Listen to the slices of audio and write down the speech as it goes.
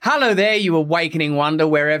Hello there, you awakening wonder,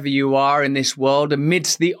 wherever you are in this world,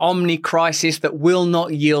 amidst the omni-crisis that will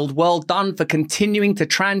not yield. Well done for continuing to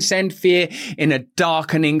transcend fear in a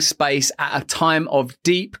darkening space at a time of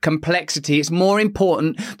deep complexity. It's more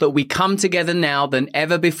important that we come together now than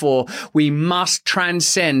ever before. We must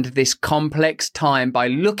transcend this complex time by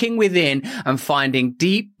looking within and finding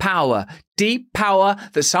deep power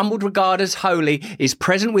that some would regard as holy is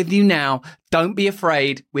present with you now. Don't be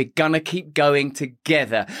afraid. We're going to keep going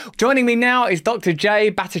together. Joining me now is Dr. Jay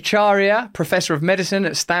Bhattacharya, Professor of Medicine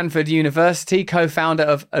at Stanford University, co-founder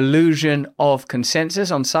of Illusion of Consensus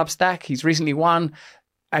on Substack. He's recently won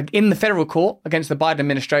in the federal court against the Biden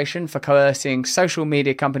administration for coercing social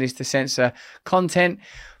media companies to censor content.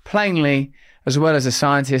 Plainly, as well as a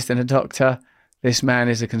scientist and a doctor, this man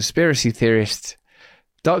is a conspiracy theorist.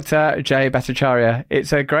 Dr. Jay Bhattacharya,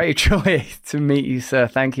 it's a great joy to meet you, sir.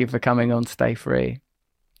 Thank you for coming on Stay Free.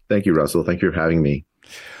 Thank you, Russell. Thank you for having me.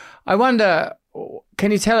 I wonder,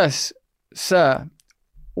 can you tell us, sir,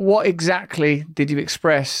 what exactly did you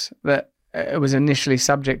express that it was initially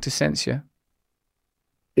subject to censure?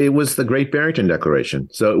 It was the Great Barrington Declaration.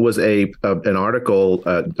 So it was an article,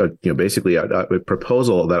 basically a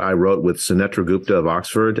proposal that I wrote with Sunetra Gupta of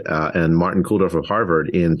Oxford and Martin Kulldorff of Harvard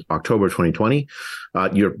in October 2020.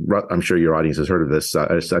 I'm sure your audience has heard of this.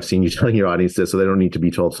 I've seen you telling your audience this, so they don't need to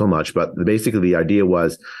be told so much. But basically, the idea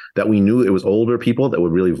was that we knew it was older people that were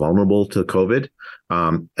really vulnerable to COVID,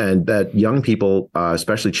 and that young people,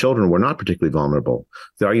 especially children, were not particularly vulnerable.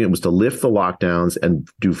 The argument was to lift the lockdowns and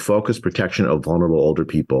do focused protection of vulnerable older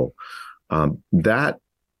people. That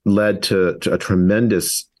led to a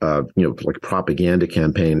tremendous, propaganda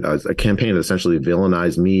campaign, a campaign that essentially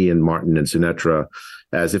villainized me and Martin and Sunetra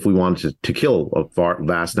as if we wanted to kill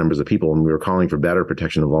vast numbers of people, and we were calling for better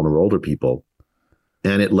protection of vulnerable older people.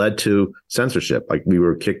 And it led to censorship. Like, we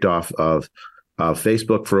were kicked off of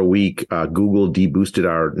Facebook for a week. Google deboosted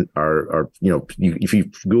our if you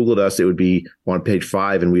Googled us, it would be on page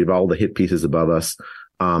 5 and we have all the hit pieces above us.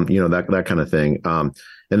 That kind of thing.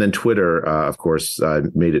 And then Twitter, of course,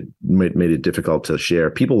 made it difficult to share.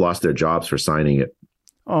 People lost their jobs for signing it.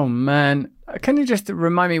 Oh man, can you just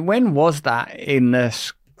remind me, when was that in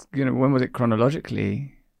this? When was it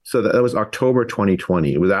chronologically? So that was October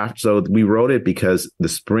 2020. It was after. So we wrote it because the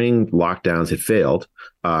spring lockdowns had failed.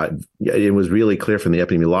 It was really clear from the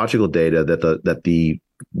epidemiological data that the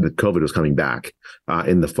COVID was coming back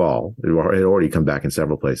in the fall. It had already come back in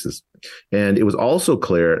several places. And it was also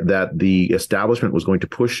clear that the establishment was going to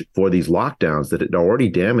push for these lockdowns that had already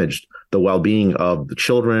damaged the well-being of the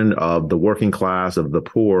children, of the working class, of the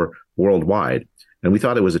poor worldwide. And we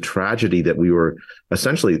thought it was a tragedy that we were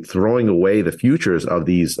essentially throwing away the futures of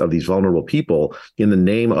these vulnerable people in the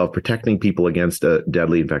name of protecting people against a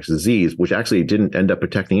deadly infectious disease, which actually didn't end up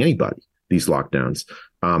protecting anybody, these lockdowns,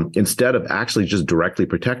 instead of actually just directly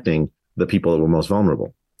protecting the people that were most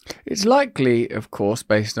vulnerable. It's likely, of course,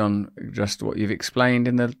 based on just what you've explained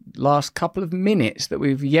in the last couple of minutes, that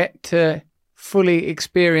we've yet to fully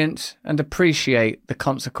experience and appreciate the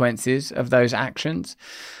consequences of those actions.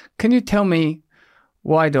 Can you tell me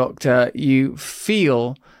why, Doctor, you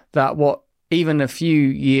feel that what even a few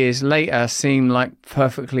years later seem like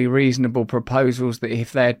perfectly reasonable proposals, that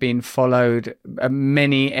if they had been followed,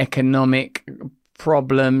 many economic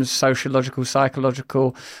problems, sociological,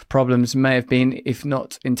 psychological problems may have been, if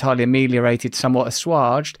not entirely ameliorated, somewhat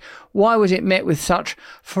assuaged? Why was it met with such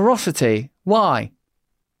ferocity? Why?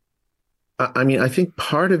 I think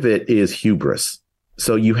part of it is hubris.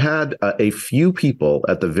 So you had a few people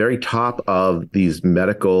at the very top of these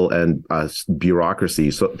medical and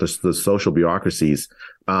bureaucracies, so the social bureaucracies,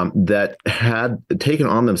 that had taken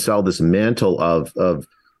on themselves this mantle of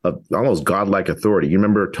almost godlike authority. You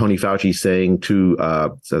remember Tony Fauci saying to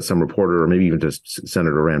some reporter, or maybe even to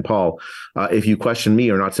Senator Rand Paul, if you question me,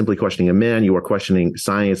 you're not simply questioning a man, you are questioning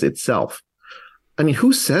science itself. I mean,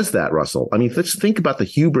 who says that, Russell? I mean, let's think about the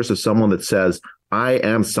hubris of someone that says, I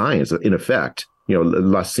am science, in effect.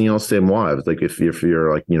 La science c'est moi, like if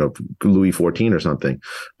you're like, Louis XIV or something.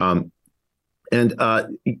 And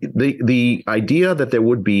the idea that there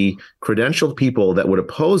would be credentialed people that would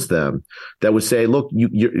oppose them, that would say, look,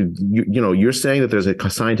 you're saying that there's a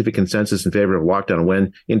scientific consensus in favor of lockdown,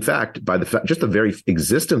 when in fact, just the very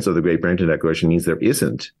existence of the Great Barrington Declaration means there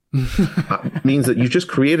isn't. Means that you just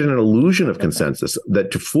created an illusion of consensus,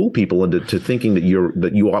 that to fool people into thinking that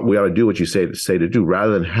we ought to do what you say to do,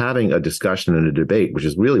 rather than having a discussion and a debate, which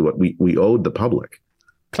is really what we owed the public.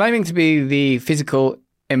 Claiming to be the physical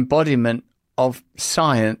embodiment of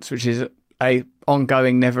science, which is a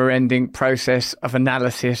ongoing, never-ending process of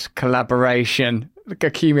analysis, collaboration,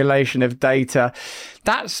 accumulation of data.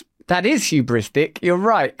 That's That is hubristic. You're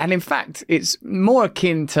right. And in fact, it's more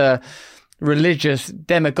akin to religious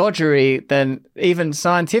demagoguery than even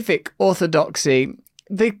scientific orthodoxy.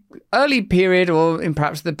 The early period, or in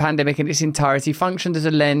perhaps the pandemic in its entirety, functioned as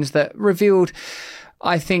a lens that revealed,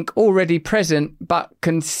 I think, already present but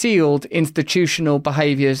concealed institutional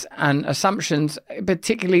behaviours and assumptions.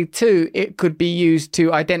 Particularly, too, it could be used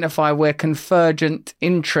to identify where convergent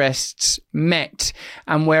interests met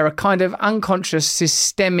and where a kind of unconscious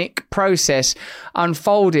systemic process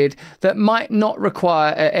unfolded that might not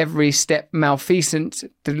require at every step malfeasant,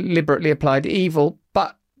 deliberately applied evil,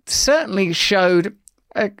 but certainly showed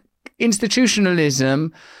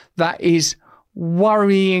institutionalism that is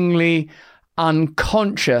worryingly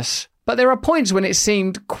unconscious. But there are points when it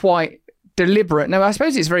seemed quite deliberate. Now, I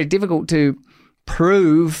suppose it's very difficult to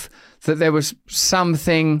prove that there was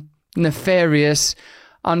something nefarious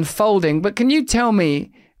unfolding, but can you tell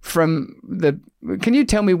me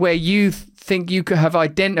where you think you could have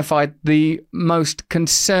identified the most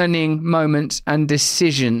concerning moments and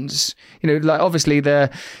decisions? Like obviously the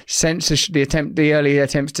censorship, the early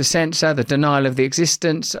attempts to censor, the denial of the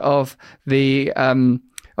existence of the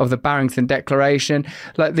Barrington Declaration.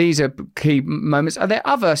 Like, these are key moments. Are there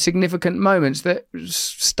other significant moments that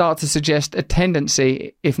start to suggest a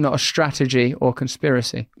tendency, if not a strategy or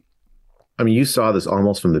conspiracy? I mean, you saw this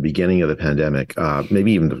almost from the beginning of the pandemic,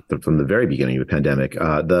 maybe even from the very beginning of the pandemic.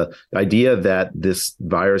 The idea that this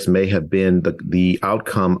virus may have been the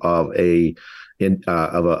outcome of a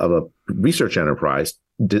research enterprise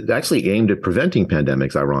actually aimed at preventing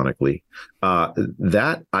pandemics, ironically,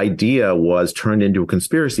 that idea was turned into a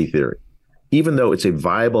conspiracy theory, even though it's a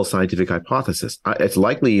viable scientific hypothesis. It's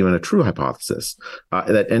likely even a true hypothesis.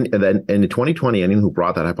 And in 2020, anyone who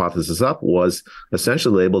brought that hypothesis up was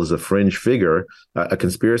essentially labeled as a fringe figure, a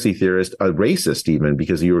conspiracy theorist, a racist even,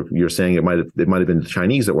 because you're saying it might have been the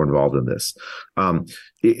Chinese that were involved in this.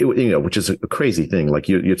 Which is a crazy thing. Like,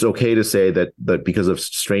 it's okay to say that because of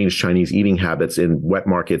strange Chinese eating habits in wet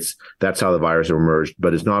markets, that's how the virus emerged.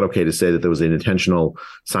 But it's not okay to say that there was an intentional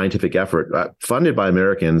scientific effort funded by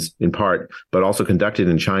Americans in part, but also conducted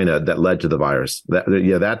in China that led to the virus.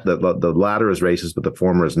 The latter is racist, but the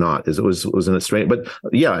former is not. It was in a strange. But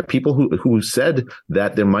yeah, people who said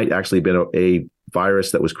that there might actually have been a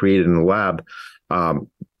virus that was created in the lab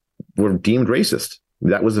were deemed racist.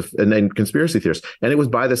 That was and then conspiracy theorists. And it was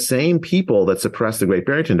by the same people that suppressed the Great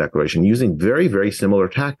Barrington Declaration, using very, very similar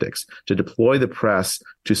tactics to deploy the press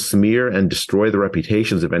to smear and destroy the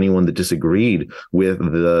reputations of anyone that disagreed with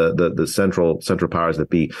the central powers that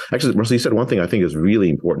be. Actually, Russell, you said one thing I think is really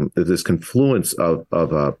important, is this confluence of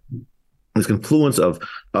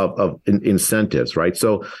incentives, right?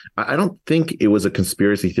 So I don't think it was a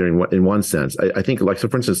conspiracy theory in one sense. I think, like, so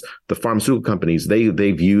for instance, the pharmaceutical companies, they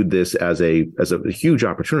viewed this as a huge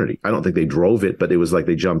opportunity. I don't think they drove it, but it was like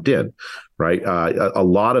they jumped in, right? A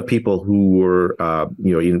lot of people who were,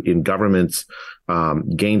 in governments,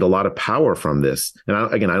 gained a lot of power from this. And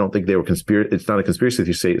I don't think they were it's not a conspiracy if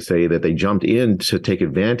you say that they jumped in to take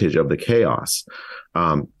advantage of the chaos.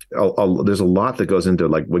 There's a lot that goes into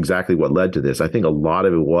like exactly what led to this. I think a lot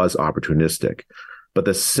of it was opportunistic, but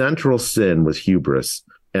the central sin was hubris,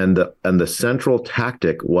 and the central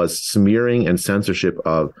tactic was smearing and censorship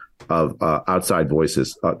of outside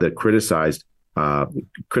voices that criticized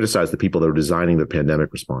the people that were designing the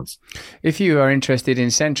pandemic response. If you are interested in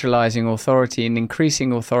centralizing authority and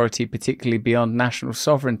increasing authority, particularly beyond national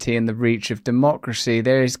sovereignty and the reach of democracy,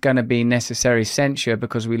 there is going to be necessary censure,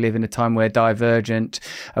 because we live in a time where divergent,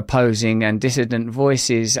 opposing and dissident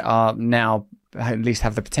voices are now, at least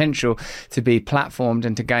have the potential to be platformed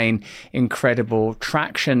and to gain incredible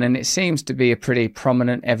traction. And it seems to be a pretty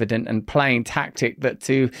prominent, evident and plain tactic that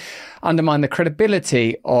to undermine the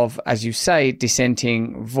credibility of, as you say,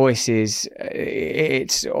 dissenting voices,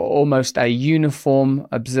 it's almost a uniform,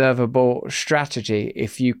 observable strategy.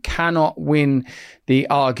 If you cannot win the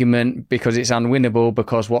argument because it's unwinnable,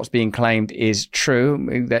 because what's being claimed is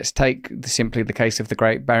true, let's take simply the case of the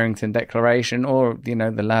Great Barrington Declaration or,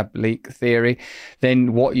 the lab leak theory,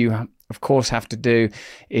 then what you of course have to do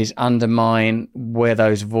is undermine where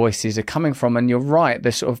those voices are coming from. And you're right,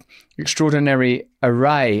 the sort of extraordinary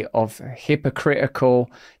array of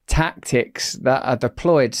hypocritical tactics that are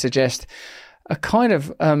deployed suggest a kind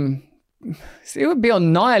of it would be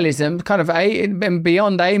on nihilism, kind of and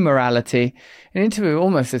beyond amorality, and into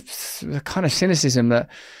almost a kind of cynicism that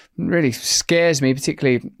really scares me,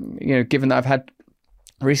 particularly given that I've had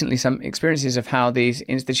recently some experiences of how these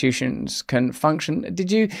institutions can function.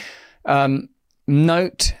 Did you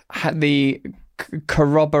note the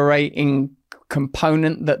corroborating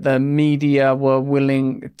component that the media were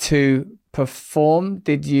willing to perform?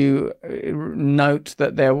 Did you note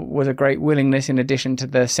that there was a great willingness, in addition to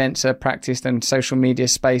the censor practiced and social media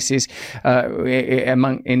spaces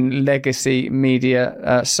in legacy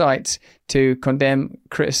media sites, to condemn,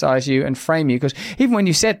 criticize you and frame you? Because even when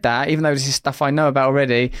you said that, even though this is stuff I know about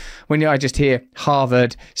already, I just hear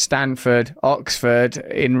Harvard, Stanford, Oxford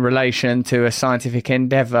in relation to a scientific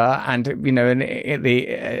endeavor and,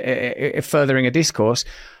 furthering a discourse,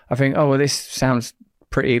 I think, oh, well, this sounds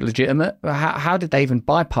pretty legitimate. How did they even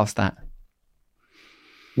bypass that?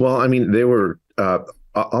 Well, I mean, they were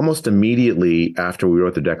almost immediately after we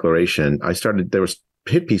wrote the declaration, there was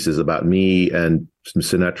hit pieces about me and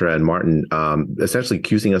Sinatra and Martin, essentially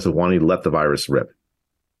accusing us of wanting to let the virus rip.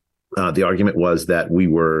 The argument was that we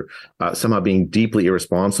were somehow being deeply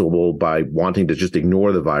irresponsible by wanting to just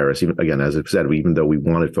ignore the virus. Even again, as I've said, even though we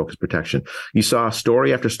wanted focused protection, you saw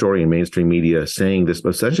story after story in mainstream media saying this,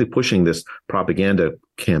 essentially pushing this propaganda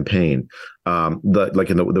campaign. There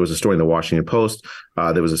was a story in the Washington Post.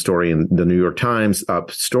 There was a story in the New York Times.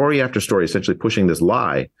 Story after story, essentially pushing this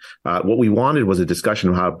lie. What we wanted was a discussion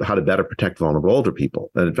of how to better protect vulnerable older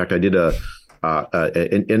people. And in fact, I did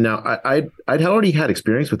and now I'd already had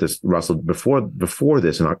experience with this, Russell, before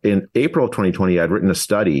this. In April of 2020, I'd written a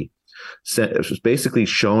study. It was basically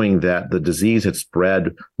showing that the disease had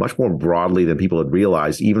spread much more broadly than people had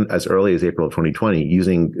realized, even as early as April of 2020,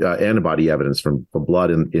 using antibody evidence from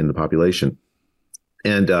blood in the population.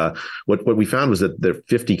 And what we found was that there are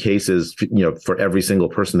 50 cases, for every single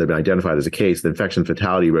person that had been identified as a case. The infection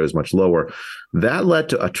fatality rate was much lower. That led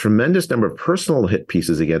to a tremendous number of personal hit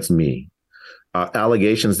pieces against me.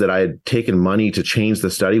 Allegations that I had taken money to change the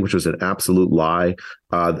study, which was an absolute lie.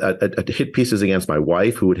 Hit pieces against my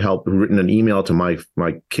wife, who had written an email to my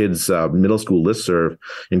kids' middle school listserv,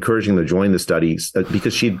 encouraging them to join the study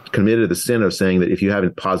because she'd committed the sin of saying that if you have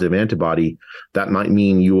a positive antibody, that might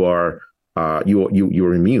mean you are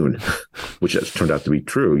immune, which has turned out to be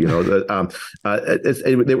true. It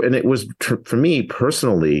was for me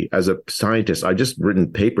personally, as a scientist, I just written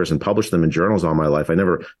papers and published them in journals all my life. I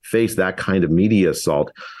never faced that kind of media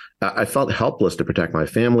assault. I felt helpless to protect my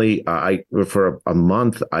family. For a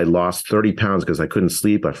month, I lost 30 pounds because I couldn't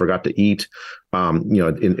sleep. I forgot to eat. In May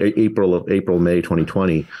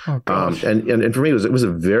 2020. Oh, gosh. And for me, it was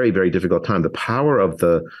a very, very difficult time. The power of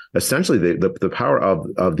the power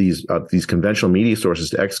of these conventional media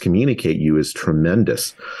sources to excommunicate you is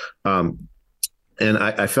tremendous. And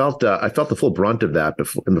I felt the full brunt of that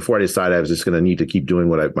before I decided I was just going to need to keep doing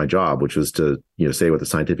my job, which was to say what the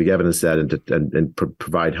scientific evidence said and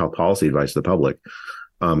provide health policy advice to the public.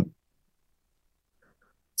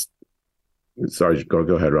 Sorry, go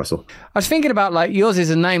ahead, Russell. I was thinking about yours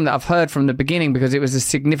is a name that I've heard from the beginning because it was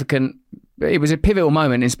a pivotal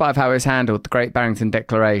moment in spite of how it was handled, the Great Barrington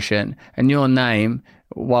Declaration, and your name,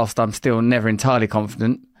 whilst I'm still never entirely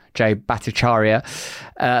confident, J. Bhattacharya,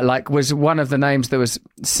 was one of the names that was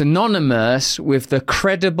synonymous with the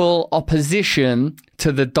credible opposition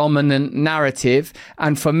to the dominant narrative,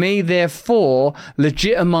 and for me, therefore,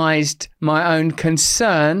 legitimized my own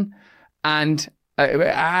concern and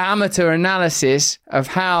amateur analysis of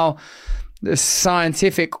how the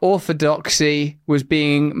scientific orthodoxy was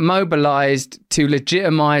being mobilized to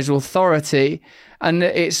legitimize authority, and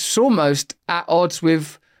it's almost at odds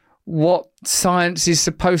with what science is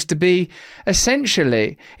supposed to be.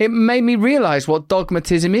 Essentially, it made me realize what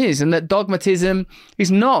dogmatism is, and that dogmatism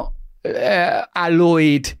is not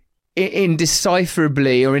alloyed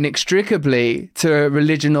indecipherably or inextricably to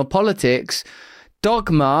religion or politics.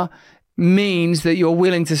 Dogma means that you're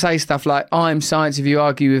willing to say stuff like, I'm science. If you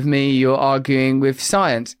argue with me, you're arguing with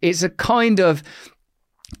science. It's a kind of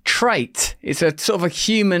trait. It's a sort of a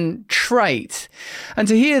human trait. And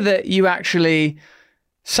to hear that you actually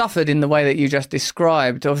suffered in the way that you just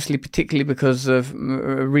described, obviously particularly because of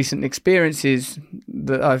recent experiences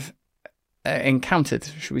that I've encountered,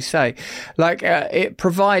 should we say, it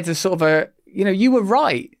provides a sort of you were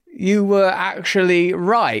right. You were actually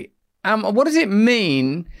right. What does it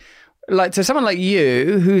mean, to someone like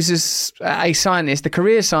you, who's a scientist, a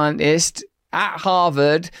career scientist at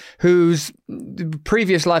Harvard, whose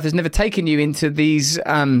previous life has never taken you into these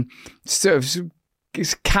sort of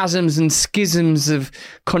chasms and schisms of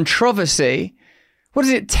controversy? What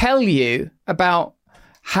does it tell you about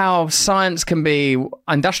how science can be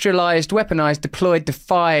industrialized, weaponized, deployed,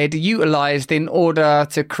 defied, utilized in order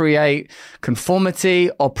to create conformity,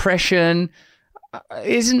 oppression?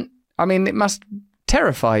 It must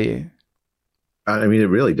terrify you. I mean, it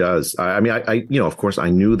really does. Of course, I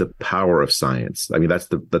knew the power of science. I mean,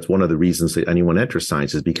 that's one of the reasons that anyone enters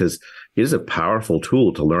science, is because it is a powerful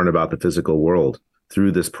tool to learn about the physical world.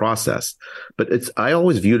 through this process. But I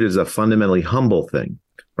always viewed it as a fundamentally humble thing,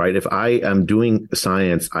 right? If I am doing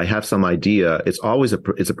science, I have some idea. It's always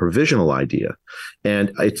it's a provisional idea,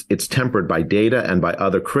 and it's tempered by data and by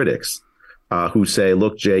other critics. Who say,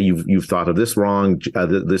 look, Jay, you've thought of this wrong.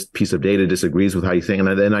 This piece of data disagrees with how you think.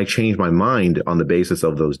 And then I change my mind on the basis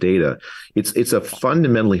of those data. It's a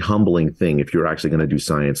fundamentally humbling thing if you're actually going to do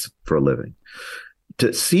science for a living.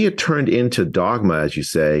 To see it turned into dogma, as you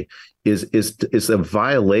say, is a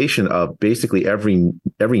violation of basically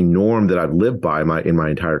every norm that I've lived by in my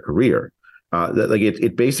entire career.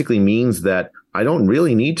 It basically means that I don't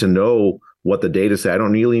really need to know what the data say. I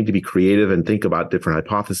don't really need to be creative and think about different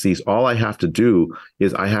hypotheses. All I have to do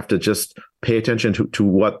is I have to just pay attention to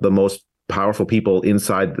what the most powerful people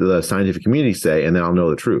inside the scientific community say, and then I'll know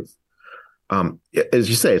the truth. As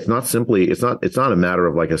you say, it's not a matter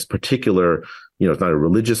of like a particular, it's not a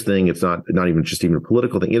religious thing. It's not even a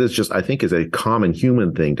political thing. It is just, I think, is a common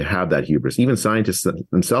human thing to have that hubris. Even scientists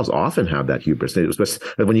themselves often have that hubris.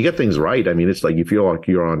 When you get things right, I mean, it's like you feel like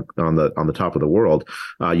you're on the top of the world.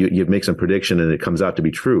 You make some prediction and it comes out to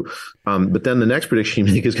be true. But then the next prediction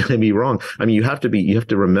you make is going to be wrong. I mean, you have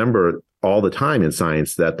to remember all the time in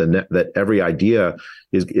science that that every idea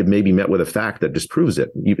it may be met with a fact that disproves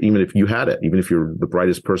it, even if you had it, even if you're the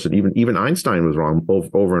brightest person. Even Einstein was wrong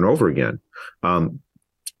over and over again.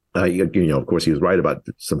 Of course, he was right about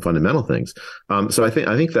some fundamental things. So I think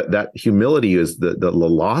that humility is the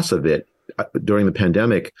loss of it during the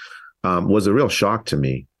pandemic was a real shock to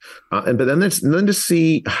me. But then to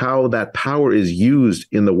see how that power is used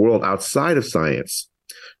in the world outside of science,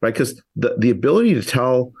 right? Because the ability to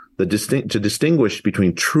tell to distinguish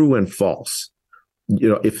between true and false.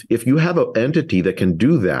 If you have an entity that can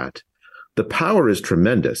do that, the power is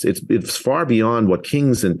tremendous. It's far beyond what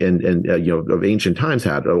kings and of ancient times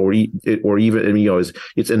had, or even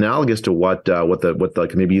it's analogous to what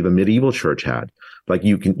maybe the medieval church had. Like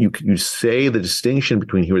you say the distinction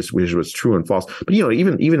between which was true and false. But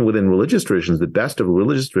even within religious traditions, the best of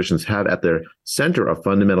religious traditions have at their center a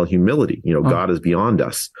fundamental humility. God is beyond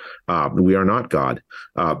us. We are not God.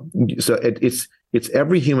 So it's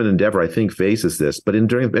every human endeavor, I think, faces this. But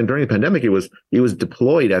during the pandemic, it was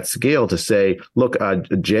deployed at scale to say, look,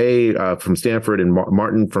 Jay from Stanford and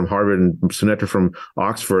Martin from Harvard and Sunetra from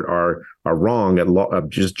Oxford are wrong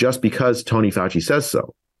just because Tony Fauci says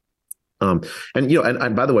so. And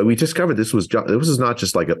by the way, we discovered this was not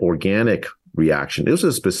just like an organic reaction. It was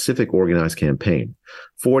a specific organized campaign.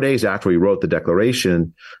 4 days after we wrote the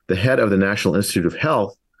declaration, the head of the National Institute of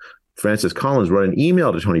Health, Francis Collins, wrote an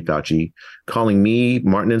email to Tony Fauci calling me,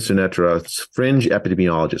 Martin and Sunetra, fringe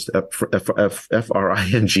epidemiologists,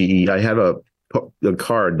 F-R-I-N-G-E. I have a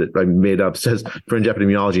card that I made up, says fringe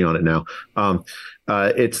epidemiology on it now.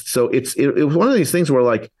 It was one of these things where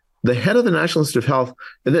like the head of the National Institute of Health,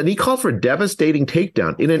 and then he called for a devastating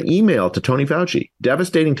takedown in an email to Tony Fauci.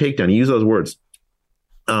 Devastating takedown. He used those words.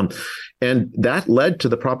 And that led to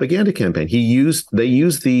the propaganda campaign. They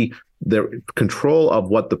used the control of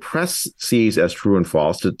what the press sees as true and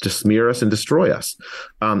false to smear us and destroy us.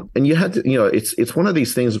 And you had to, it's one of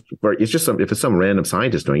these things where it's just if it's some random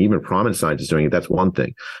scientist doing it, even a prominent scientist doing it, that's one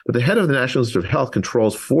thing. But the head of the National Institute of Health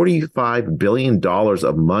controls $45 billion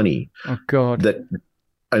of money. Oh God.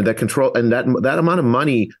 That control, and that amount of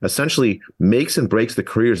money essentially makes and breaks the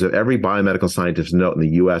careers of every biomedical scientist of note in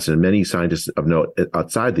the U.S. and many scientists of note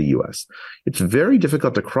outside the U.S. It's very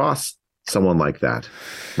difficult to cross someone like that.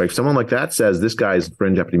 Right? If someone like that says this guy's a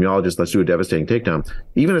fringe epidemiologist, let's do a devastating takedown,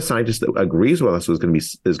 even a scientist that agrees with us is going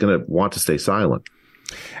to want to stay silent.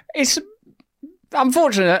 It's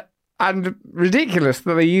unfortunate and ridiculous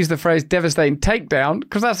that they use the phrase devastating takedown,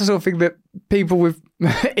 because that's the sort of thing that people with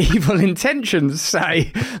evil intentions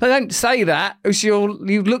say. They don't say that, because you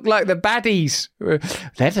look like the baddies.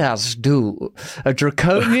 Let us do a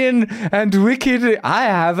draconian and wicked, I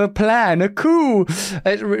have a plan, a coup.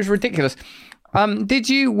 It's ridiculous.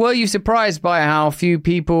 Were you surprised by how few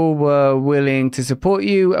people were willing to support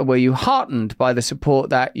you? Were you heartened by the support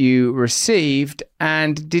that you received?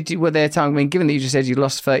 And were there times, given that you just said you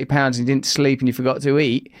lost 30 pounds and you didn't sleep and you forgot to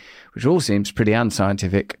eat, which all seems pretty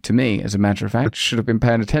unscientific to me, as a matter of fact, should have been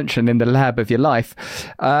paying attention in the lab of your life.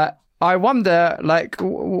 I wonder,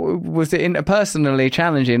 was it interpersonally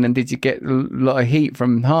challenging, and did you get a lot of heat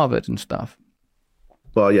from Harvard and stuff?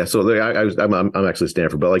 Well, yeah. So I'm actually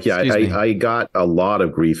Stanford, but I got a lot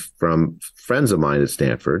of grief from friends of mine at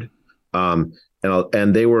Stanford, and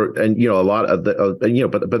they were, a lot of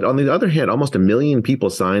but on the other hand, almost 1 million people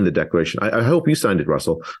signed the declaration. I hope you signed it,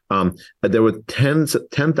 Russell. There were tens of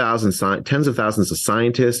thousands of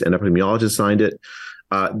scientists and epidemiologists signed it.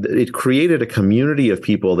 It created a community of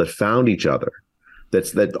people that found each other.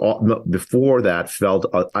 before that felt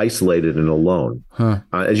isolated and alone.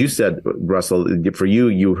 As you said, Russell, for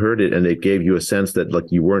you heard it and it gave you a sense that like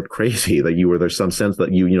you weren't crazy, that there's some sense that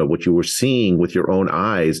what you were seeing with your own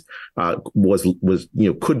eyes was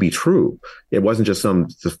could be true. It wasn't just some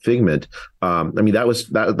figment.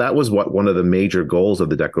 That was what one of the major goals of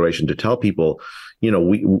the Declaration, to tell people,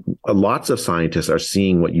 lots of scientists are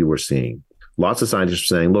seeing what you were seeing. Lots of scientists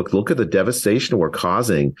are saying, look at the devastation we're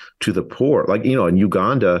causing to the poor. Like, in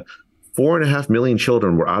Uganda, 4.5 million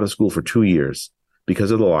children were out of school for 2 years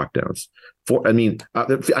because of the lockdowns.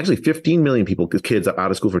 Actually 15 million kids are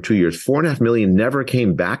out of school for 2 years. 4.5 million never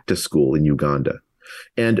came back to school in Uganda.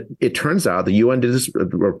 And it turns out the UN did this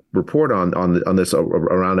report on this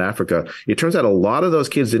around Africa. It turns out a lot of those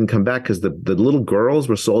kids didn't come back because the little girls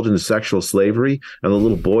were sold into sexual slavery and the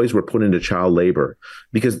little boys were put into child labor.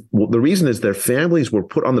 Because the reason is their families were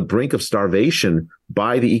put on the brink of starvation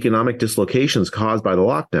by the economic dislocations caused by the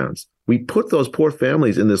lockdowns. We put those poor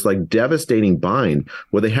families in this like devastating bind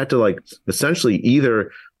where they had to like essentially either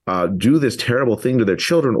do this terrible thing to their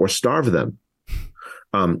children or starve them.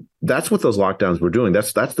 That's what those lockdowns were doing.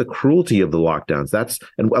 That's the cruelty of the lockdowns.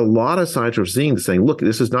 And a lot of scientists are saying, look,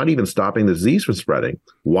 this is not even stopping the disease from spreading.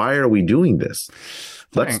 Why are we doing this?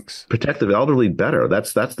 Let's protect the elderly better.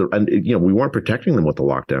 We weren't protecting them with the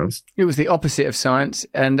lockdowns. It was the opposite of science.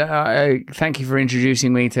 And I thank you for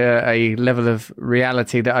introducing me to a level of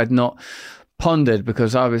reality that I'd not pondered,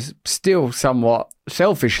 because I was still somewhat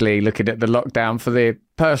selfishly looking at the lockdown for the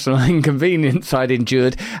personal inconvenience I'd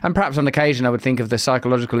endured, and perhaps on occasion I would think of the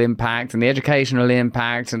psychological impact and the educational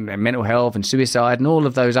impact and mental health and suicide and all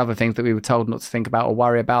of those other things that we were told not to think about or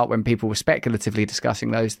worry about when people were speculatively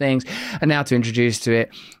discussing those things. And now to introduce to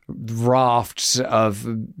it rafts of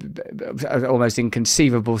almost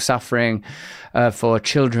inconceivable suffering for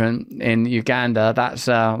children in Uganda, that's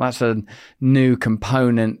a new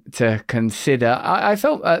component to consider. I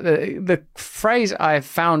felt the phrase I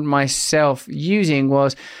found myself using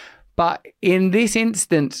was, but in this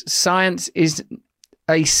instance, science is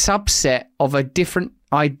a subset of a different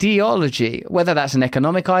ideology, whether that's an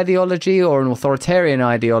economic ideology or an authoritarian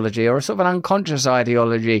ideology or a sort of an unconscious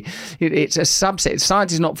ideology. It's a subset.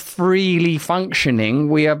 Science is not freely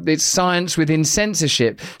functioning. It's science within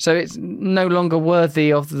censorship. So it's no longer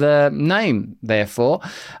worthy of the name, therefore.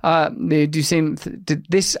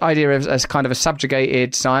 This idea as kind of a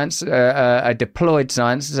subjugated science, a deployed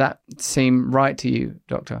science, does that seem right to you,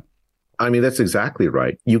 Doctor? That's exactly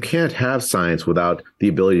right. You can't have science without the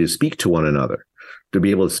ability to speak to one another, to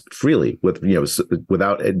be able to freely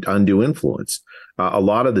without undue influence. A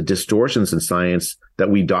lot of the distortions in science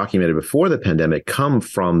that we documented before the pandemic come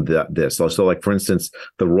from this. So like, for instance,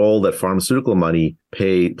 the role that pharmaceutical money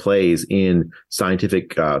plays in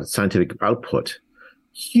scientific output.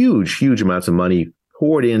 Huge amounts of money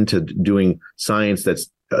poured into doing science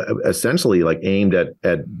that's essentially like aimed at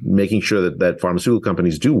making sure that pharmaceutical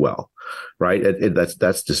companies do well, right?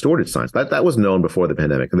 That's distorted science. That was known before the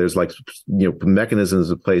pandemic, and there's mechanisms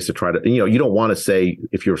in place to try to you don't want to say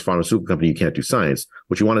if you're a pharmaceutical company you can't do science.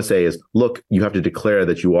 What you want to say is, look, you have to declare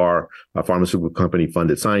that you are a pharmaceutical company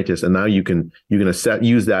funded scientist, and now you can use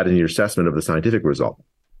that in your assessment of the scientific result.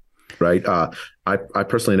 Right. I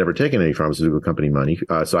personally never taken any pharmaceutical company money,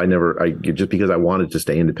 so I just because I wanted to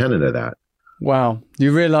stay independent of that. Wow.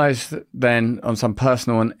 You realize then on some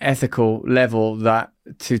personal and ethical level that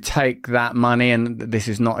to take that money, and this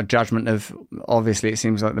is not a judgment of, obviously it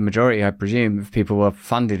seems like the majority, I presume, of people were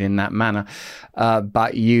funded in that manner,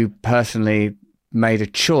 but you personally made a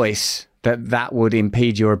choice that would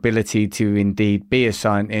impede your ability to indeed be a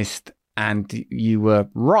scientist, and you were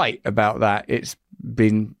right about that. It's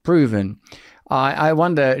been proven. I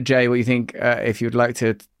wonder, Jay, what you think, if you'd like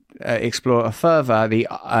to explore further the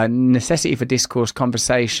necessity for discourse,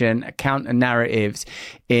 conversation, counter narratives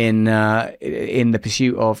in the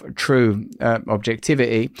pursuit of true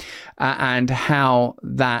objectivity, and how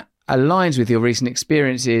that aligns with your recent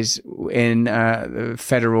experiences in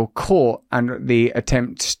federal court and the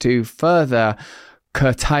attempts to further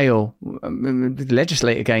curtail,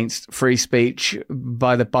 legislate against free speech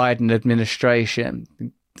by the Biden administration.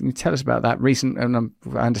 Can you tell us about that recent? And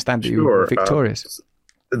I understand that you were victorious.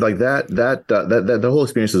 Like that the whole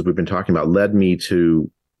experiences we've been talking about led me to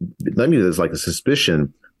this like a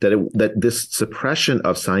suspicion that this suppression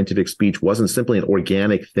of scientific speech wasn't simply an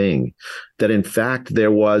organic thing, that in fact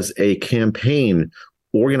there was a campaign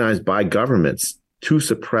organized by governments to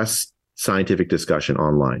suppress scientific discussion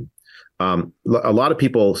online. A lot of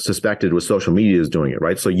people suspected was social media is doing it,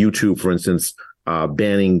 right? So YouTube, for instance,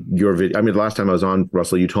 banning your video. The last time I was on,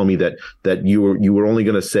 Russell, you told me that you were only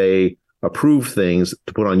going to say approve things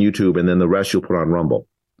to put on YouTube, and then the rest you'll put on Rumble.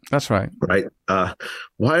 That's right. Right.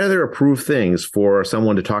 Why are there approved things for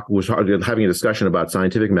someone to talk, who's having a discussion about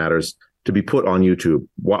scientific matters, to be put on YouTube?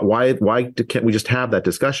 Why can't we just have that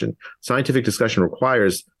discussion? Scientific discussion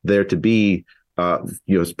requires there to be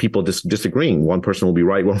people disagreeing. One person will be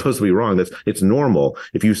right, one person will be wrong. It's normal.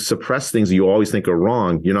 If you suppress things you always think are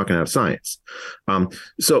wrong, you're not going to have science.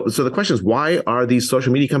 So the question is, why are these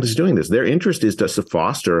social media companies doing this? Their interest is to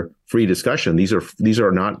foster free discussion. These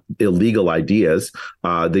are not illegal ideas.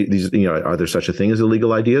 Are there such a thing as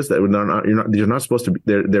illegal ideas? These are not supposed to be.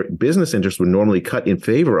 Their business interests would normally cut in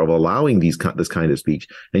favor of allowing this kind of speech,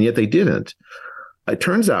 and yet they didn't. It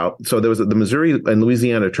turns out, so there was the Missouri and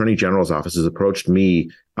Louisiana Attorney General's offices approached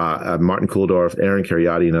me, Martin Kulldorff, Aaron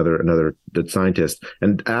Kheriaty, another scientist,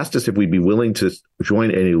 and asked us if we'd be willing to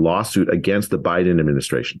join any lawsuit against the Biden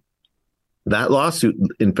administration. That lawsuit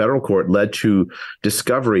in federal court led to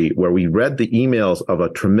discovery where we read the emails of a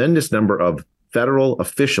tremendous number of federal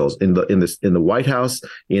officials in the White House,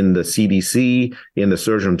 in the CDC, in the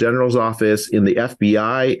Surgeon General's office, in the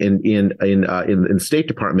FBI, in the State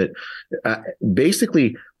Department.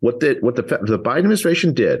 Basically, what the Biden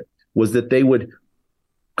administration did was that they would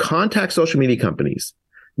contact social media companies,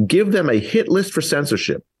 give them a hit list for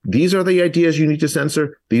censorship. These are the ideas you need to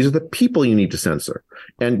censor. These are the people you need to censor,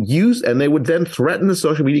 and they would then threaten the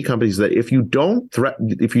social media companies that if you don't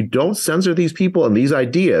censor these people and these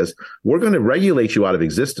ideas, we're going to regulate you out of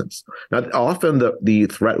existence. Now, often the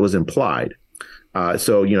threat was implied.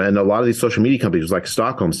 And a lot of these social media companies was like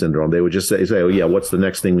Stockholm syndrome. They would just say, oh yeah, what's the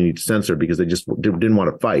next thing we need to censor, because they just didn't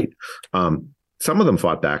want to fight. Some of them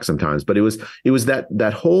fought back sometimes, but it was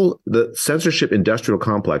that whole the censorship industrial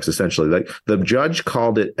complex, essentially. Like the judge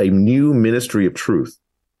called it a new ministry of truth.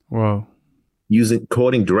 Wow.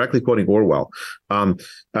 Directly quoting Orwell.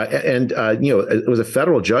 It was a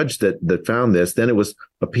federal judge that found this. Then it was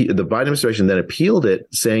the Biden administration then appealed it,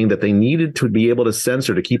 saying that they needed to be able to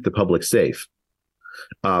censor to keep the public safe.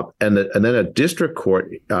 And then a district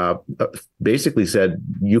court basically said,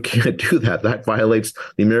 you can't do that. That violates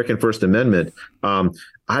the American First Amendment. And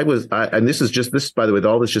this, by the way,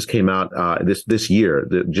 all this just came out this year,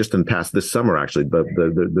 just in past this summer, actually.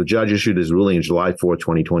 The judge issued his ruling in July 4,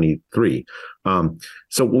 2023.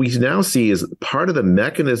 So what we now see is part of the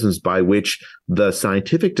mechanisms by which the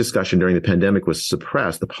scientific discussion during the pandemic was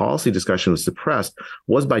suppressed, the policy discussion was suppressed,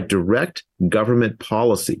 was by direct government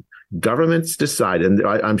policy. Governments decide, and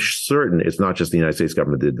I'm certain it's not just the United States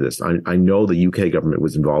government that did this. I know the UK government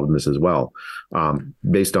was involved in this as well,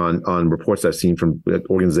 based on reports I've seen from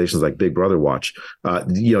organizations like Big Brother Watch.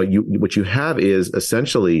 What you have is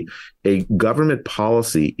essentially a government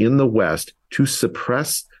policy in the West to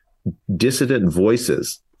suppress dissident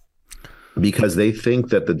voices because they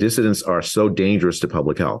think that the dissidents are so dangerous to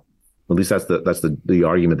public health. At least that's the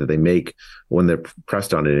argument that they make when they're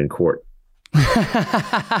pressed on it in court.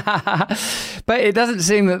 But it doesn't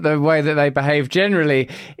seem that the way that they behave generally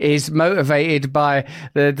is motivated by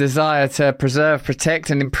the desire to preserve, protect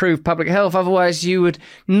and improve public health. Otherwise, you would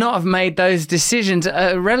not have made those decisions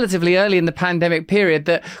relatively early in the pandemic period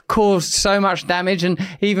that caused so much damage, and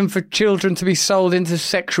even for children to be sold into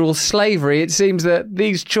sexual slavery. It seems that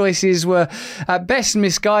these choices were at best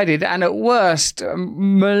misguided and at worst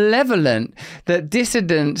malevolent, that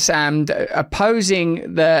dissidents and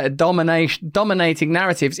opposing the dominating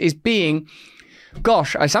narratives is being,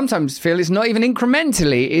 gosh, I sometimes feel it's not even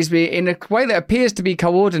incrementally, is in a way that appears to be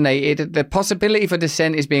coordinated. The possibility for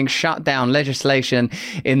dissent is being shut down. Legislation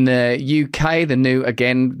in the UK,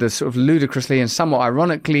 the sort of ludicrously and somewhat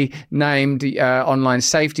ironically named online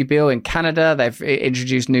safety bill. In Canada, they've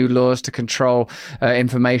introduced new laws to control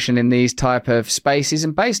information in these type of spaces.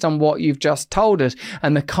 And based on what you've just told us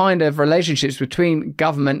and the kind of relationships between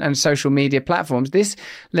government and social media platforms, this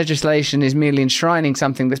legislation is merely enshrining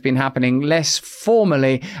something that's been happening less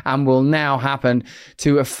formally and will now happen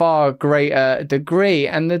to a far greater degree.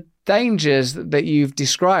 And the dangers that you've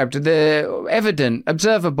described, the evident,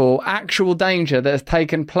 observable, actual danger that has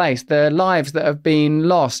taken place, the lives that have been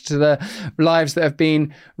lost, the lives that have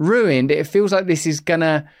been ruined, it feels like this is going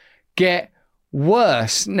to get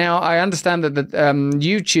worse. Now, I understand that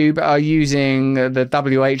YouTube are using the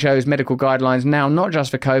WHO's medical guidelines now, not just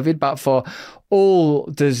for COVID, but for all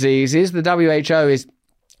diseases. The WHO is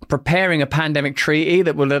preparing a pandemic treaty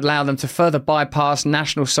that will allow them to further bypass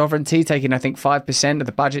national sovereignty, taking, I think, 5% of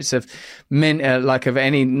the budgets of of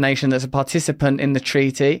any nation that's a participant in the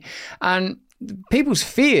treaty. And people's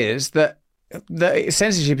fears that the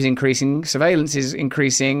censorship is increasing, surveillance is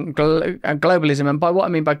increasing, globalism. And by what I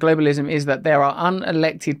mean by globalism is that there are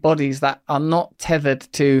unelected bodies that are not tethered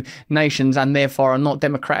to nations and therefore are not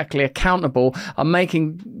democratically accountable, are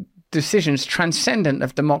making decisions transcendent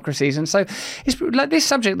of democracies. And so it's like this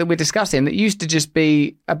subject that we're discussing that used to just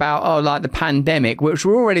be about, like the pandemic, which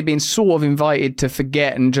we're already being sort of invited to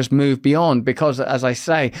forget and just move beyond because, as I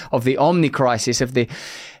say, of the omni crisis, of the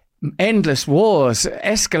endless wars,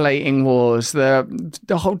 escalating wars, the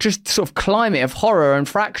whole just sort of climate of horror and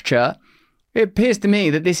fracture. It appears to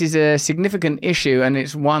me that this is a significant issue, and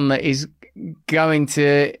it's one that is going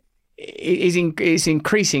to is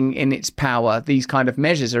increasing in its power. These kind of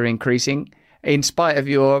measures are increasing in spite of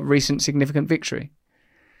your recent significant victory.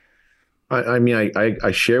 I mean,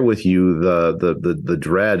 I share with you the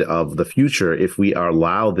dread of the future if we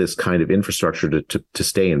allow this kind of infrastructure to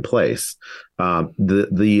stay in place. Like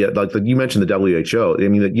you mentioned the WHO. I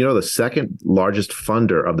mean, the second largest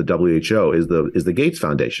funder of the WHO is the Gates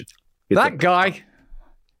Foundation. That guy.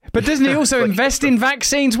 But doesn't he also invest in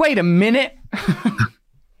vaccines? Wait a minute.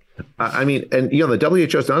 I mean, and the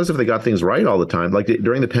WHO, it's not as if they got things right all the time. Like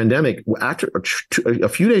during the pandemic, after a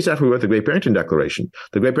few days after we wrote the Great Barrington Declaration,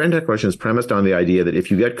 the Great Barrington Declaration is premised on the idea that if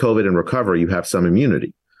you get COVID and recover, you have some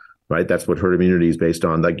immunity, right? That's what herd immunity is based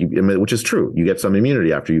on, which is true. You get some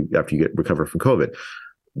immunity after you recover from COVID.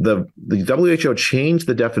 The WHO changed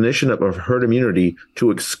the definition of herd immunity to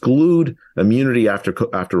exclude immunity after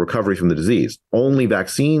recovery from the disease. Only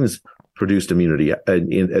vaccines produced immunity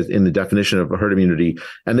in the definition of herd immunity.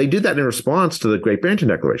 And they did that in response to the Great Barrington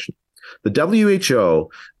Declaration. The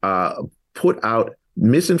WHO put out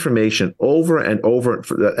misinformation over and over,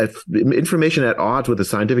 information at odds with the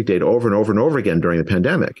scientific data over and over and over again during the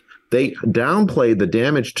pandemic. They downplayed the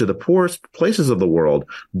damage to the poorest places of the world.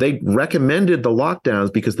 They recommended the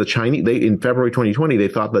lockdowns because in February 2020, they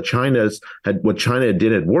thought that what China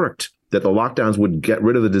did had worked, that the lockdowns would get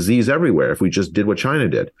rid of the disease everywhere if we just did what China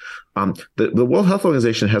did. The World Health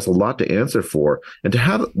Organization has a lot to answer for. And to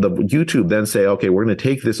have the YouTube then say, okay, we're going to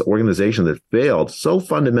take this organization that failed so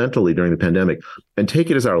fundamentally during the pandemic and take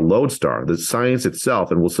it as our lodestar, the science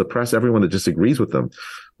itself, and we'll suppress everyone that disagrees with them.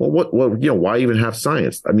 Well, why even have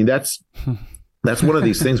science? I mean, that's one of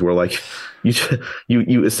these things where, like,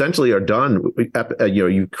 you essentially are done.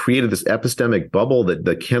 You created this epistemic bubble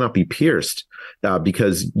that cannot be pierced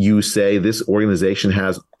because you say this organization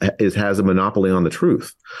has a monopoly on the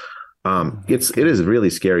truth. It is really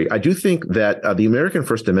scary. I do think that the American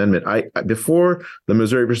First Amendment. Before the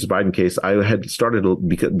Missouri versus Biden case, I had started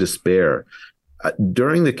to despair.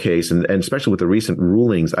 During the case, and especially with the recent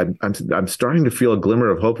rulings, I'm starting to feel a glimmer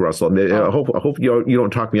of hope, Russell. I hope you don't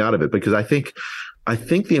talk me out of it, because I think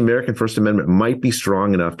the American First Amendment might be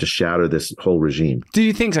strong enough to shatter this whole regime. Do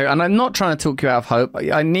you think so? And I'm not trying to talk you out of hope.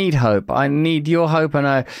 I need hope. I need your hope, and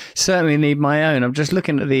I certainly need my own. I'm just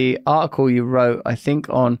looking at the article you wrote, I think,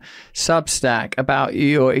 on Substack about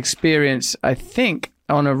your experience, I think,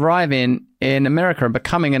 on arriving in America and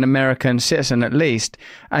becoming an American citizen, at least.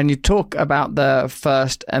 And you talk about the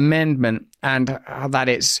First Amendment and how that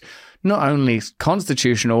it's not only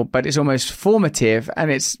constitutional, but it's almost formative,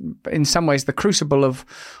 and it's in some ways the crucible of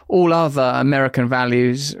all other American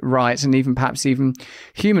values, rights, and perhaps even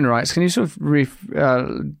human rights. Can you sort of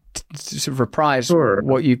reprise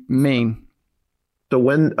what you mean? So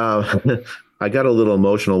when I got a little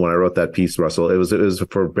emotional when I wrote that piece, Russell. It was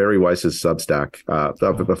for Barry Weiss's Substack,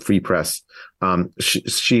 a free press. When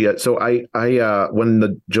the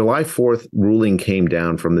July 4th ruling came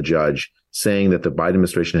down from the judge saying that the Biden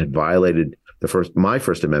administration had violated my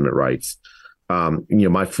First Amendment rights,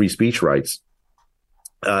 my free speech rights,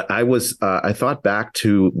 I thought back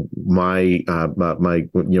to when I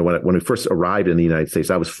first arrived in the United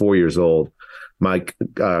States. I was 4 years old. My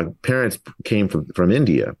parents came from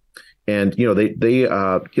India. And,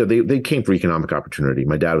 they came for economic opportunity.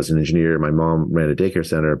 My dad was an engineer. My mom ran a daycare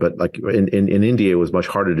center. But like in India, it was much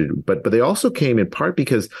harder to do. But they also came in part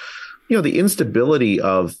because, the instability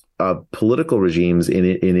of political regimes in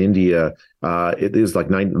India, it was like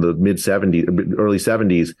the mid 70s, early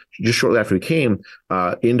 70s. Just shortly after we came,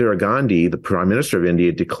 Indira Gandhi, the prime minister of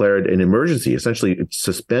India, declared an emergency. Essentially, it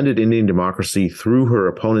suspended Indian democracy, threw her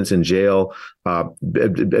opponents in jail,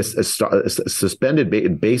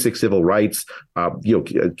 suspended basic civil rights,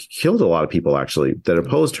 killed a lot of people actually that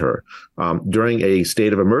opposed her during a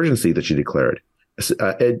state of emergency that she declared.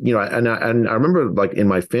 And I remember, like, in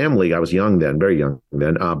my family, I was young then, very young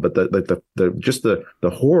then, but the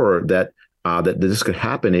horror that this could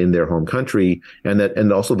happen in their home country,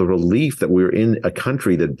 and also the relief that we were in a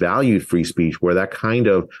country that valued free speech, where that kind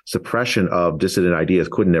of suppression of dissident ideas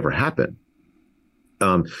could never happen.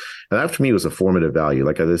 And that to me was a formative value,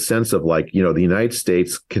 like the sense of like, the United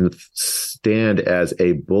States can stand as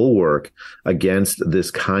a bulwark against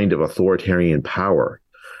this kind of authoritarian power.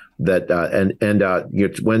 That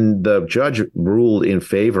when the judge ruled in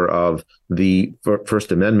favor of the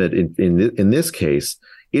First Amendment in this case,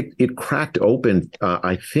 it cracked open,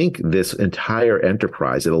 I think, this entire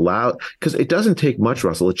enterprise. It allowed, because it doesn't take much,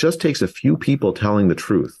 Russell. It just takes a few people telling the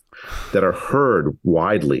truth that are heard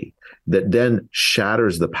widely, that then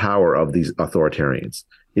shatters the power of these authoritarians.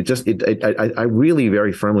 I really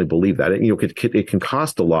very firmly believe that. It can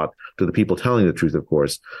cost a lot to the people telling the truth, of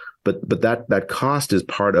course, but that cost is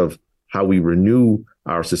part of how we renew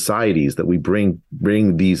our societies, that we bring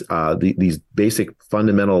these basic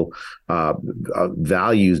fundamental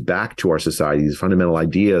values back to our society, these fundamental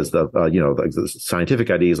ideas of like the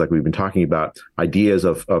scientific ideas, like we've been talking about, ideas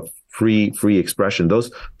of free expression.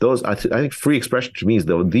 Those I think free expression to me is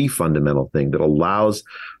the fundamental thing that allows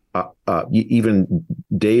even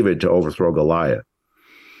David to overthrow Goliath.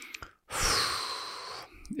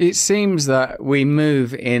 It seems that we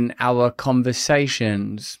move in our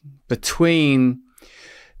conversations between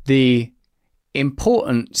the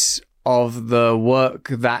importance of the work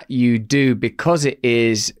that you do because it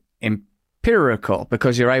is empirical,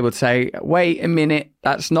 because you're able to say, wait a minute,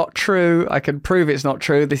 that's not true. I can prove it's not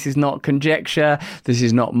true. This is not conjecture. This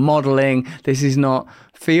is not modeling. This is not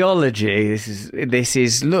theology. This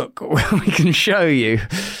is look, we can show you.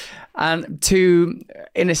 And to,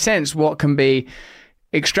 in a sense, what can be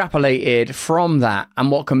extrapolated from that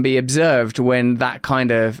and what can be observed when that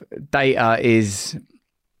kind of data is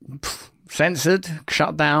censored,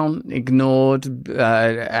 shut down, ignored,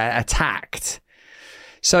 attacked.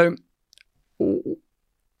 So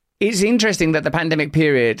it's interesting that the pandemic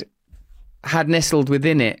period had nestled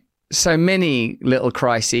within it so many little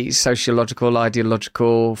crises: sociological,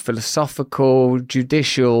 ideological, philosophical,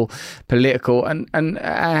 judicial, political, and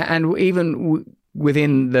even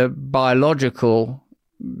within the biological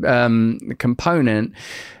component,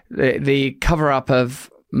 the cover-up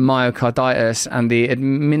of myocarditis and the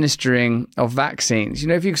administering of vaccines.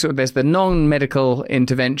 If you there's the non-medical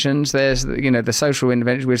interventions, there's the social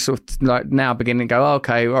interventions. We're sort of like now beginning to go,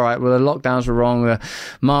 okay, all right, well, the lockdowns were wrong, the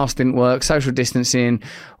mask didn't work, social distancing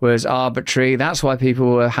was arbitrary. That's why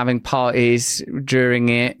people were having parties during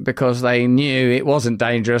it, because they knew it wasn't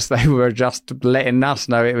dangerous. They were just letting us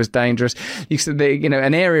know it was dangerous.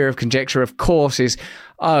 An area of conjecture, of course, is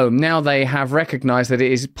now they have recognized that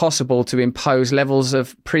it is possible to impose levels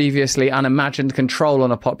of previously unimagined control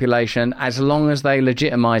on a population as long as they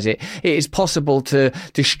legitimize it. It is possible to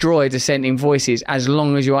destroy dissenting voices as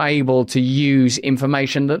long as you're able to use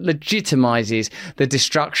information that legitimizes the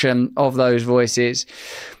destruction of those voices.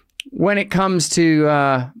 When it comes to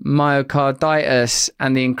myocarditis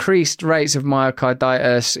and the increased rates of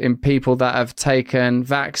myocarditis in people that have taken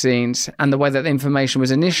vaccines and the way that the information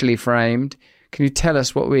was initially framed, can you tell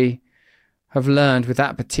us what we have learned with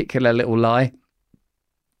that particular little lie?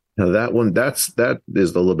 Now that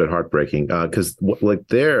is a little bit heartbreaking, because when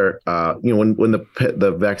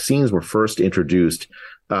the vaccines were first introduced,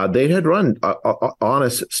 they had run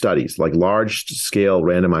honest studies, like large scale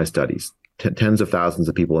randomized studies, tens of thousands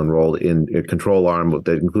of people enrolled in a control arm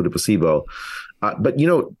that included placebo. But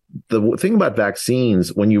the thing about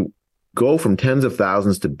vaccines, when you go from tens of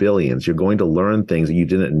thousands to billions, you're going to learn things that you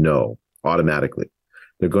didn't know automatically.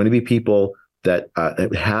 There are going to be people that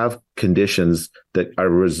have conditions that are a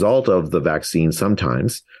result of the vaccine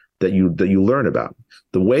sometimes that you learn about.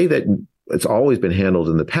 The way that it's always been handled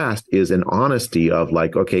in the past is an honesty of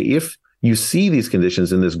like, okay, if you see these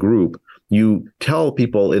conditions in this group, you tell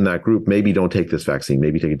people in that group, maybe don't take this vaccine,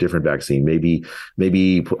 maybe take a different vaccine, maybe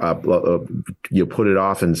you put it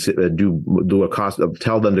off and do a cost of,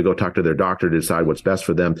 tell them to go talk to their doctor to decide what's best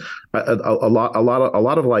for them. A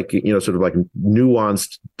lot of like, sort of like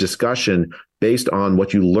nuanced discussion based on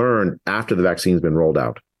what you learn after the vaccine's been rolled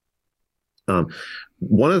out.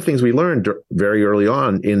 One of the things we learned very early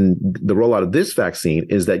on in the rollout of this vaccine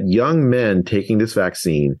is that young men taking this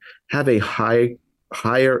vaccine have a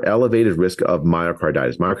higher elevated risk of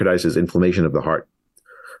myocarditis. Myocarditis is inflammation of the heart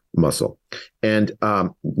muscle. And,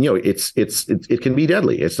 it can be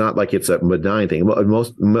deadly. It's not like it's a benign thing.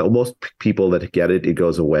 Most people that get it, it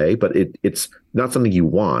goes away, but it's not something you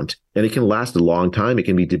want, and it can last a long time. It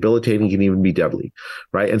can be debilitating. It can even be deadly,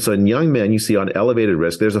 right? And so in young men, you see on elevated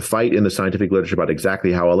risk, there's a fight in the scientific literature about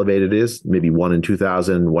exactly how elevated it is, maybe 1 in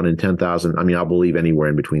 2,000, 1 in 10,000. I mean, I'll believe anywhere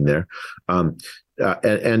in between there. I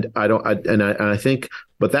think,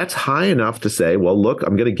 but that's high enough to say, well, look,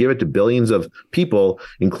 I'm going to give it to billions of people,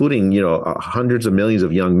 including, hundreds of millions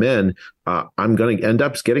of young men. I'm going to end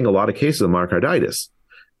up getting a lot of cases of myocarditis.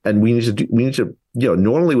 And we need to,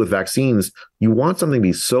 normally with vaccines, you want something to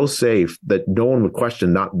be so safe that no one would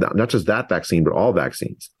question not just that vaccine, but all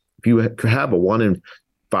vaccines. If you have a 1 in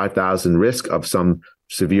 5,000 risk of some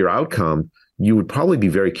severe outcome, you would probably be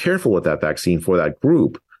very careful with that vaccine for that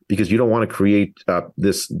group, because you don't want to create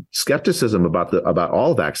this skepticism about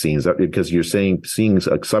all vaccines, because you're seeing a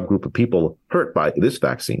subgroup of people hurt by this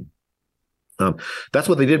vaccine. That's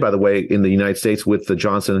what they did, by the way, in the United States with the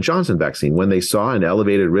Johnson & Johnson vaccine. When they saw an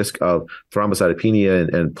elevated risk of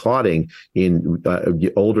thrombocytopenia and clotting in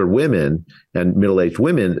older women and middle-aged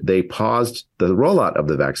women, they paused the rollout of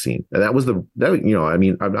the vaccine. And that was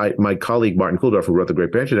my colleague Martin Kulldorff, who wrote the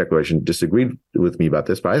Great Barrington Declaration, disagreed with me about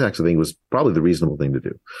this, but I actually think it was probably the reasonable thing to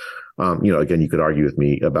do. Again, you could argue with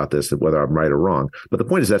me about this, whether I'm right or wrong. But the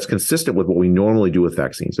point is that's consistent with what we normally do with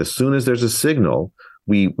vaccines. As soon as there's a signal,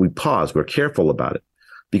 we pause, we're careful about it,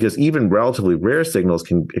 because even relatively rare signals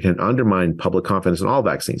can undermine public confidence in all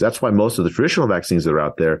vaccines. That's why most of the traditional vaccines that are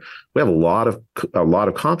out there, we have a lot of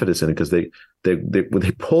confidence in it, because they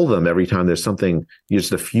pull them every time there's something,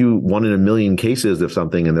 just a few 1 in a million cases of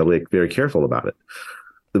something, and they're very careful about it.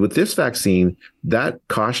 With this vaccine, that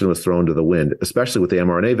caution was thrown to the wind, especially with the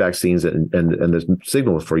mRNA vaccines and the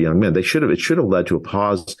signals for young men. It should have led to a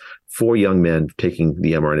pause for young men taking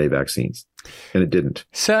the mRNA vaccines, and it didn't.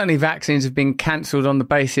 Certainly, vaccines have been cancelled on the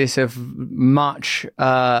basis of much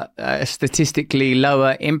statistically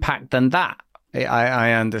lower impact than that.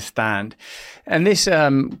 I understand. And this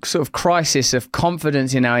sort of crisis of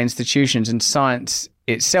confidence in our institutions and science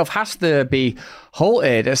itself has to be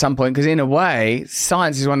halted at some point, because in a way,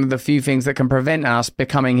 science is one of the few things that can prevent us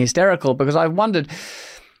becoming hysterical. Because I wondered,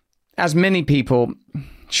 as many people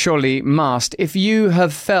surely must, if you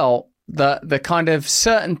have felt that the kind of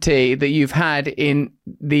certainty that you've had in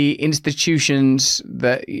the institutions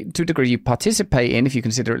that to a degree you participate in, if you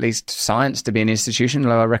consider at least science to be an institution,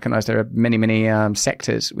 although I recognize there are many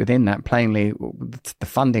sectors within that, plainly the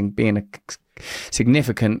funding being a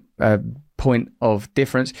significant point of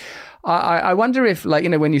difference. I wonder if,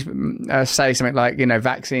 when you say something like,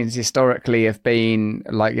 vaccines historically have been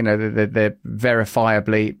they're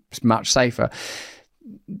verifiably much safer.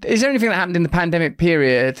 Is there anything that happened in the pandemic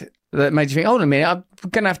period that made you think, hold on a minute, I'm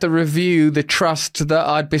going to have to review the trust that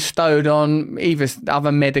I'd bestowed on either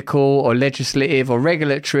other medical or legislative or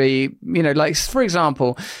regulatory, for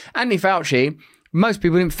example, Anthony Fauci? Most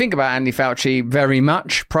people didn't think about Anthony Fauci very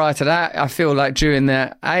much prior to that. I feel like during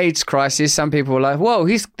the AIDS crisis, some people were like, whoa,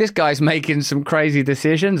 this guy's making some crazy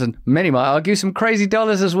decisions, and many might argue some crazy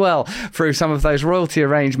dollars as well through some of those royalty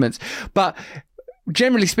arrangements. But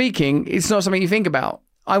generally speaking, it's not something you think about.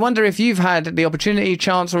 I wonder if you've had the opportunity,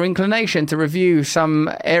 chance or inclination to review some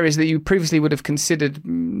areas that you previously would have considered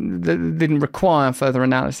that didn't require further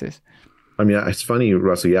analysis. I mean, it's funny,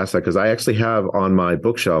 Russell, you asked that, because I actually have on my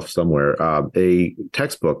bookshelf somewhere a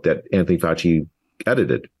textbook that Anthony Fauci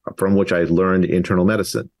edited, from which I learned internal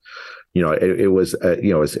medicine. It was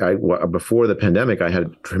before the pandemic, I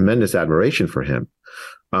had tremendous admiration for him.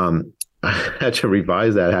 I had to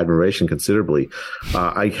revise that admiration considerably.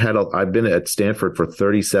 I've been at Stanford for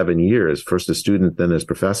 37 years, first as student, then as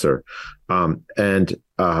professor. The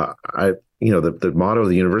motto of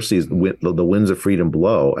the university is the winds of freedom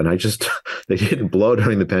blow. And they didn't blow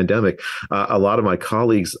during the pandemic. A lot of my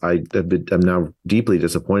colleagues I'm now deeply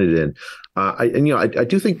disappointed in. I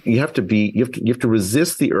do think you have to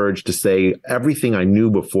resist the urge to say everything I knew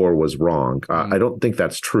before was wrong. I don't think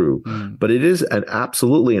that's true, but it is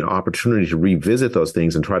absolutely an opportunity to revisit those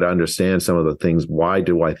things and try to understand some of the things. Why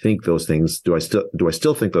do I think those things? Do I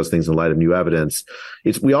still think those things in light of new evidence?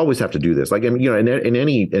 We always have to do this. In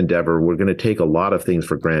any endeavor, we're going to take a lot of things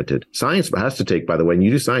for granted. Science has to take, by the way, when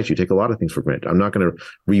you do science, you take a lot of things for granted. I'm not going to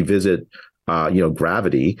revisit,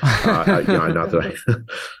 gravity. Not that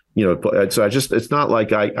so it's not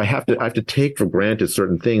like I have to take for granted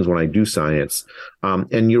certain things when I do science.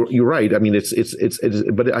 And you're right. I mean,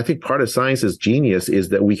 but I think part of science's genius is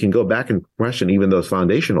that we can go back and question even those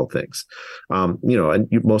foundational things.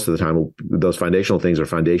 Most of the time, those foundational things are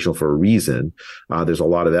foundational for a reason. There's a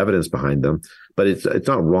lot of evidence behind them, but it's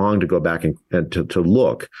not wrong to go back and to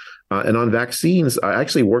look. And on vaccines, I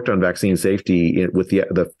actually worked on vaccine safety with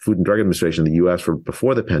the Food and Drug Administration in the U.S.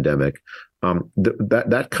 before the pandemic.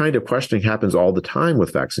 That kind of questioning happens all the time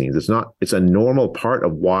with vaccines. It's a normal part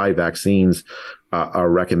of why vaccines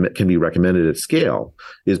can be recommended at scale,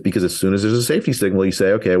 is because as soon as there's a safety signal, you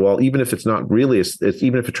say, okay, well, even if it's not really,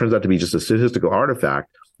 even if it turns out to be just a statistical artifact,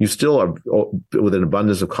 you still are, with an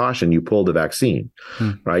abundance of caution, you pull the vaccine,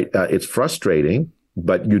 right? It's frustrating,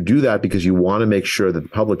 but you do that because you want to make sure that the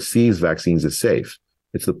public sees vaccines as safe.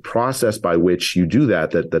 It's the process by which you do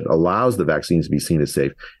that allows the vaccines to be seen as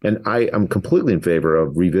safe. And I am completely in favor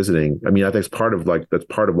of revisiting. I mean, I think that's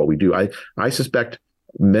part of what we do. I suspect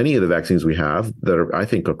many of the vaccines we have that I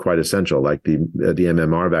think are quite essential, like the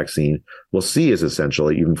MMR vaccine, we'll see as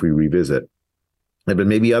essential even if we revisit. But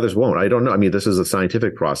maybe others won't. I don't know. I mean, this is a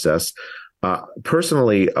scientific process.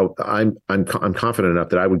 Personally, I'm confident enough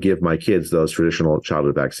that I would give my kids those traditional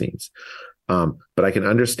childhood vaccines. But I can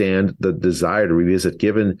understand the desire to revisit,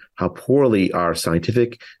 given how poorly our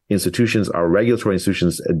scientific institutions, our regulatory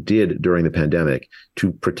institutions did during the pandemic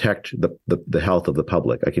to protect the health of the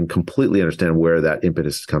public. I can completely understand where that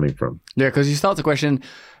impetus is coming from. Yeah, because you start to question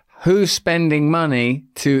who's spending money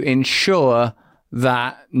to ensure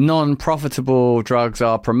that non-profitable drugs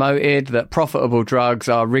are promoted, that profitable drugs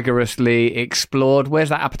are rigorously explored. Where's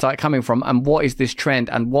that appetite coming from? And what is this trend?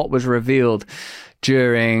 And what was revealed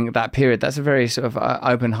during that period? That's a very sort of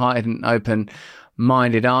open-hearted and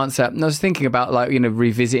open-minded answer. And I was thinking about,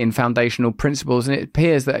 revisiting foundational principles, and it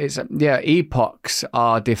appears that epochs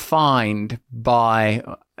are defined by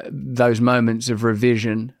those moments of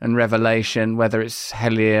revision and revelation, whether it's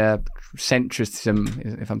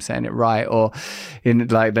heliocentrism, if I'm saying it right, or in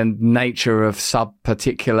like the nature of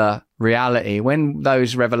sub-particular reality. When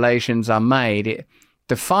those revelations are made, it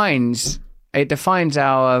defines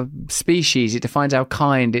our species, it defines our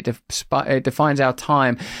kind, it defines our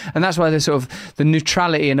time. And that's why the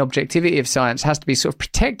neutrality and objectivity of science has to be sort of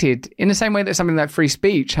protected in the same way that something like free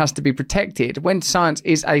speech has to be protected. When science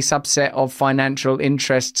is a subset of financial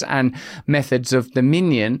interests and methods of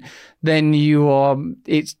dominion, then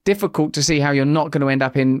it's difficult to see how you're not going to end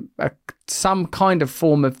up in some kind of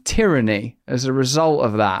form of tyranny as a result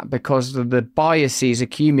of that, because the biases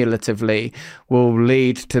accumulatively will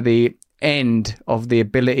lead to the end of the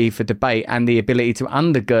ability for debate and the ability to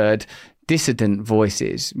undergird dissident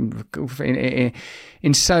voices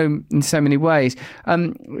in so many ways.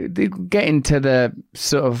 Getting to the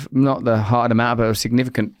sort of, not the heart of the matter, but a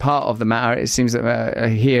significant part of the matter, it seems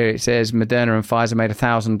that here it says Moderna and Pfizer made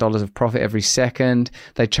 $1,000 of profit every second.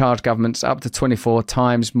 They charge governments up to 24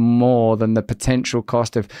 times more than the potential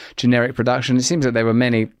cost of generic production. It seems that there were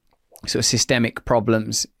many sort of systemic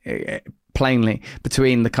problems, plainly,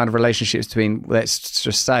 between the kind of relationships between, let's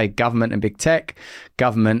just say, government and big tech,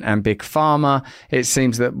 government and big pharma. It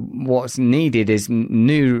seems that what's needed is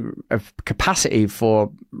new capacity for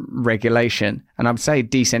regulation, and I would say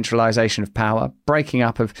decentralization of power, breaking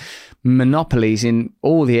up of monopolies in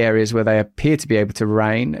all the areas where they appear to be able to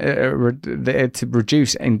reign, to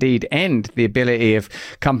reduce, indeed end, the ability of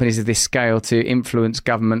companies of this scale to influence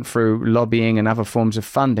government through lobbying and other forms of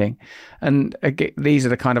funding. And again, these are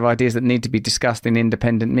the kind of ideas that need to be discussed in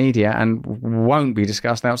independent media and won't be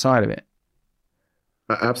discussed outside of it.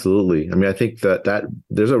 Absolutely. I mean, I think that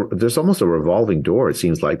there's almost a revolving door. It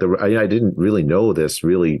seems like I didn't really know this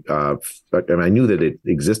really. I knew that it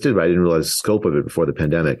existed, but I didn't realize the scope of it before the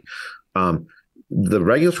pandemic. The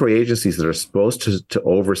regulatory agencies that are supposed to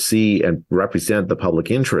oversee and represent the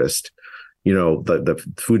public interest, the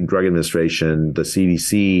Food and Drug Administration, the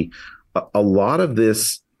CDC, a lot of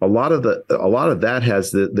that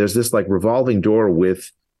there's this like revolving door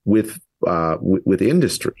with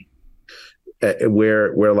industry.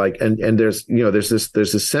 Where like and there's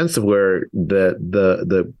this sense of where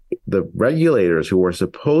the regulators who are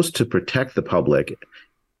supposed to protect the public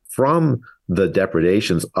from the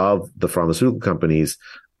depredations of the pharmaceutical companies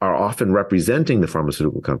are often representing the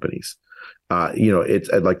pharmaceutical companies.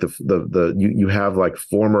 It's like you have like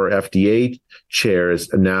former FDA chairs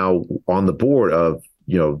now on the board of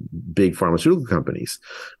big pharmaceutical companies.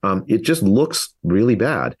 It just looks really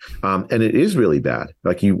bad. And it is really bad.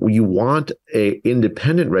 Like you want a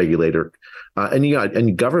independent regulator,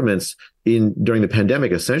 and governments during the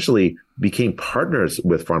pandemic essentially became partners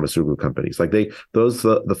with pharmaceutical companies. Like the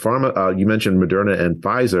pharma, you mentioned Moderna and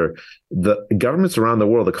Pfizer, the governments around the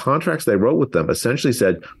world, the contracts they wrote with them essentially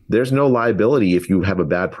said, there's no liability if you have a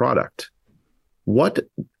bad product. What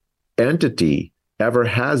entity ever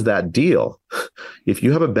has that deal? If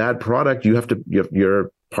you have a bad product,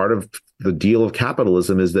 you're part of the deal of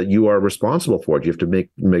capitalism is that you are responsible for it. You have to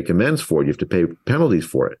make amends for it. You have to pay penalties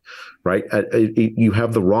for it, right? You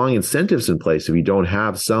have the wrong incentives in place if you don't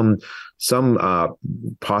have some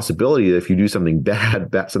possibility that if you do something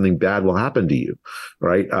bad, something bad will happen to you,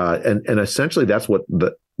 right? And essentially that's what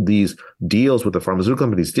these deals with the pharmaceutical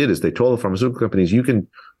companies did, is they told the pharmaceutical companies, you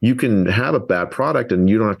can have a bad product and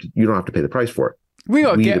you don't have to pay the price for it. We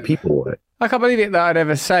the people will. I can't believe it that I'd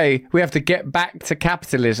ever say we have to get back to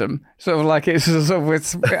capitalism. Sort of like I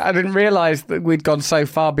didn't realize that we'd gone so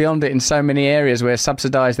far beyond it in so many areas where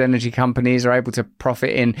subsidized energy companies are able to profit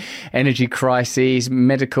in energy crises,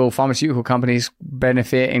 pharmaceutical companies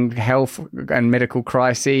benefit in health and medical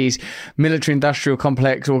crises, military industrial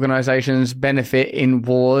complex organizations benefit in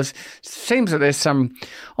wars. Seems that there's some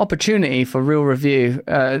opportunity for real review.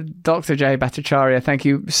 Dr. Jay Bhattacharya, thank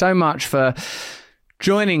you so much for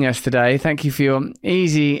joining us today. Thank you for your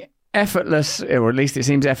effortless, or at least it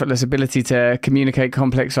seems effortless, ability to communicate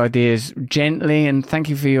complex ideas gently, and thank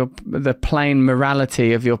you for the plain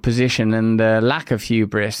morality of your position and the lack of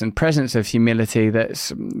hubris and presence of humility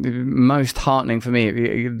that's most heartening for me.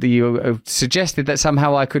 You suggested that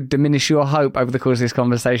somehow I could diminish your hope over the course of this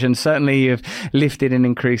conversation. Certainly you've lifted and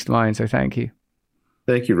increased mine, so thank you.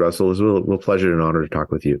 Thank you, Russell. It was a real pleasure and honor to talk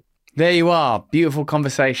with you. There you are. Beautiful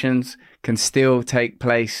conversations can still take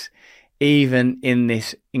place even in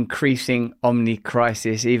this increasing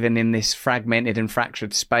omni-crisis, even in this fragmented and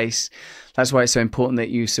fractured space. That's why it's so important that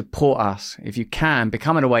you support us. If you can,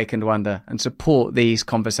 become an awakened wonder and support these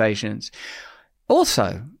conversations.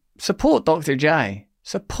 Also, support Dr. J.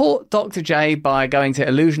 Support Dr. J by going to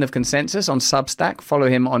Illusion of Consensus on Substack. Follow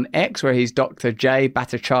him on X, where he's Dr. J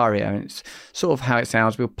Bhattacharya. It's sort of how it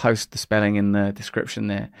sounds. We'll post the spelling in the description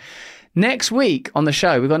there. Next week on the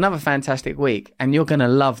show, we've got another fantastic week, and you're going to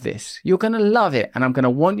love this. You're going to love it, and I'm going to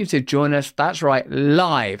want you to join us, that's right,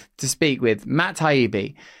 live, to speak with Matt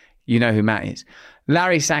Taibbi. You know who Matt is.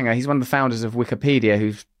 Larry Sanger, he's one of the founders of Wikipedia,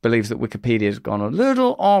 who believes that Wikipedia has gone a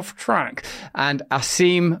little off track. And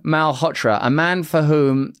Aseem Malhotra, a man for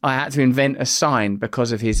whom I had to invent a sign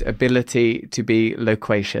because of his ability to be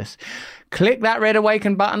loquacious. Click that red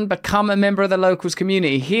awaken button, become a member of the Locals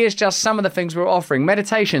community. Here's just some of the things we're offering: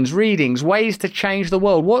 meditations, readings, ways to change the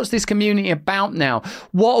world. What's this community about now?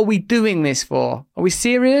 What are we doing this for? Are we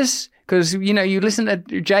serious? Because, you know, you listen to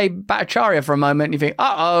Jay Bhattacharya for a moment and you think,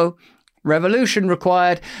 uh-oh, revolution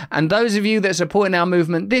required. And those of you that are supporting our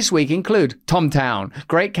movement this week include Tom Town,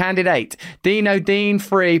 Great Candidate, Dino Dean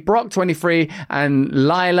Free, Brock 23, and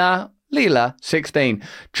Leela 16.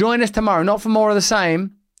 Join us tomorrow, not for more of the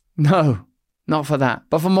same. No, not for that,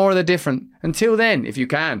 but for more of the different. Until then, if you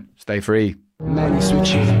can, stay free. Many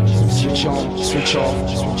switching, switch on, switch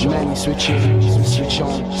off. Many switching, switch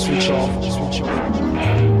on, switch off, switch on.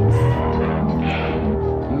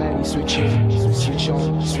 Many switching, switch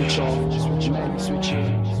on, switch off. Many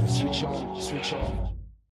switching, switch on, switch off.